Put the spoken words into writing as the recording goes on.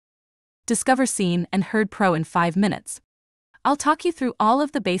Discover Seen and Heard Pro in 5 minutes. I'll talk you through all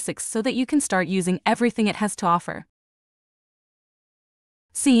of the basics so that you can start using everything it has to offer.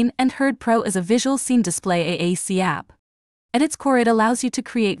 Seen and Heard Pro is a visual scene display AAC app. At its core, it allows you to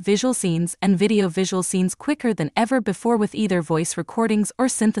create visual scenes and video visual scenes quicker than ever before with either voice recordings or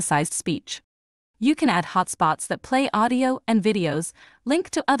synthesized speech. You can add hotspots that play audio and videos, link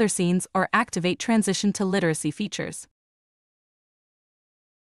to other scenes, or activate transition to literacy features.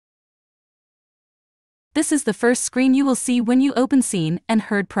 This is the first screen you will see when you open Seen and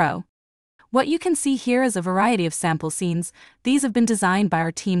Heard Pro. What you can see here is a variety of sample scenes. These have been designed by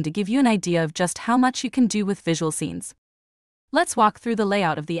our team to give you an idea of just how much you can do with visual scenes. Let's walk through the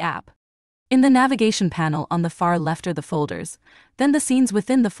layout of the app. In the navigation panel on the far left are the folders, then the scenes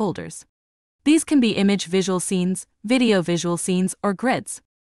within the folders. These can be image visual scenes, video visual scenes, or grids.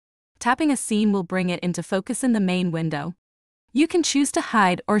 Tapping a scene will bring it into focus in the main window. You can choose to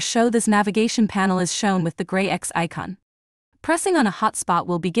hide or show. This navigation panel is shown with the gray X icon. Pressing on a hotspot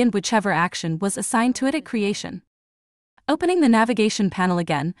will begin whichever action was assigned to it at creation. Opening the navigation panel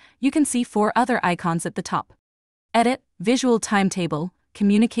again, you can see 4 other icons at the top: Edit, Visual Timetable,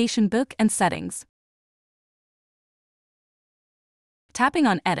 Communication Book, and Settings. Tapping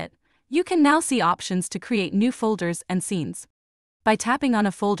on Edit, you can now see options to create new folders and scenes. By tapping on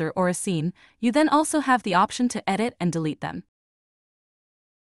a folder or a scene, you then also have the option to edit and delete them.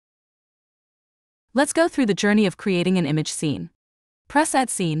 Let's go through the journey of creating an image scene. Press Add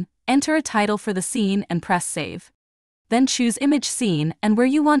Scene, enter a title for the scene and press Save. Then choose Image Scene and where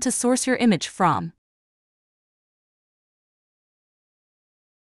you want to source your image from.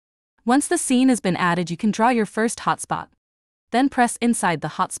 Once the scene has been added, you can draw your first hotspot. Then press inside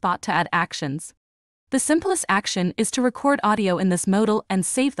the hotspot to add actions. The simplest action is to record audio in this modal and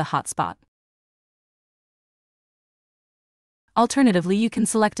save the hotspot. Alternatively, you can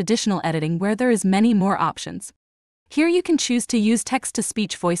select additional editing where there is many more options. Here you can choose to use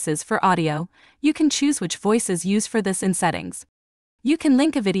text-to-speech voices for audio. You can choose which voice is used for this in settings. You can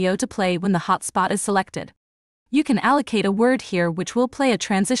link a video to play when the hotspot is selected. You can allocate a word here which will play a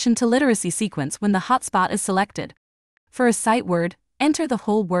transition to literacy sequence when the hotspot is selected. For a sight word, enter the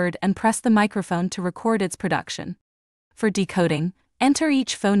whole word and press the microphone to record its production. For decoding, enter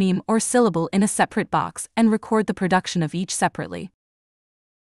each phoneme or syllable in a separate box and record the production of each separately.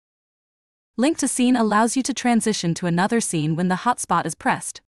 Link to Scene allows you to transition to another scene when the hotspot is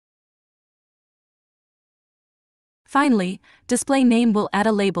pressed. Finally, Display Name will add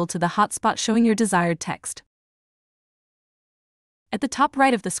a label to the hotspot showing your desired text. At the top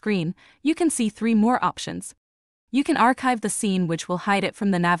right of the screen, you can see 3 more options. You can archive the scene, which will hide it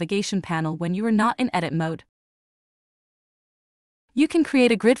from the navigation panel when you are not in edit mode. You can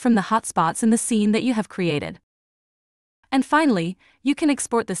create a grid from the hotspots in the scene that you have created. And finally, you can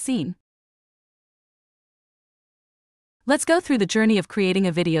export the scene. Let's go through the journey of creating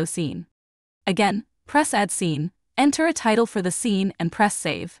a video scene. Again, press Add Scene, enter a title for the scene and press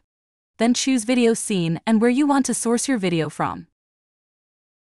Save. Then choose Video Scene and where you want to source your video from.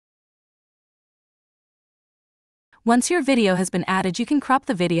 Once your video has been added, you can crop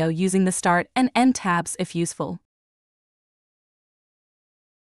the video using the Start and End tabs if useful.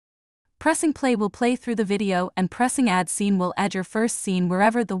 Pressing play will play through the video and pressing Add Scene will add your first scene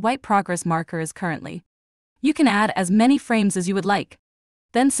wherever the white progress marker is currently. You can add as many frames as you would like.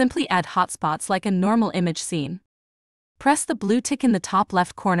 Then simply add hotspots like a normal image scene. Press the blue tick in the top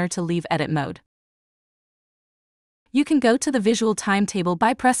left corner to leave edit mode. You can go to the visual timetable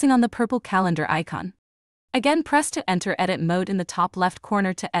by pressing on the purple calendar icon. Again, press to enter edit mode in the top left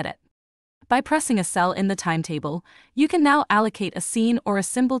corner to edit. By pressing a cell in the timetable, you can now allocate a scene or a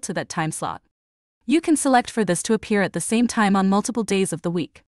symbol to that time slot. You can select for this to appear at the same time on multiple days of the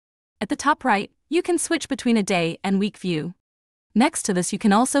week. At the top right, you can switch between a day and week view. Next to this, you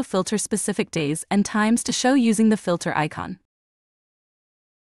can also filter specific days and times to show using the filter icon.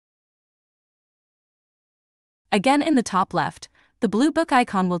 Again, in the top left, the blue book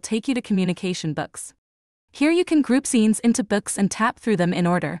icon will take you to Communication Books. Here you can group scenes into books and tap through them in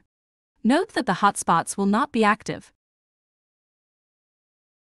order. Note that the hotspots will not be active.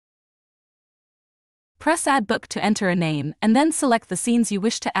 Press Add Book to enter a name and then select the scenes you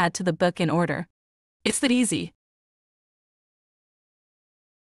wish to add to the book in order. It's that easy.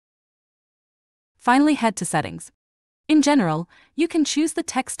 Finally, head to Settings. In general, you can choose the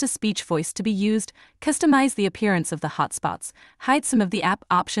text-to-speech voice to be used, customize the appearance of the hotspots, hide some of the app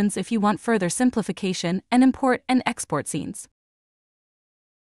options if you want further simplification, and import and export scenes.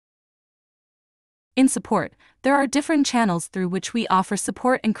 In support, there are different channels through which we offer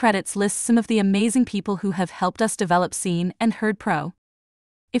support, and credits list some of the amazing people who have helped us develop Seen and Heard Pro.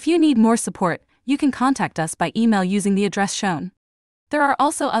 If you need more support, you can contact us by email using the address shown. There are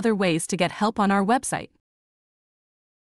also other ways to get help on our website.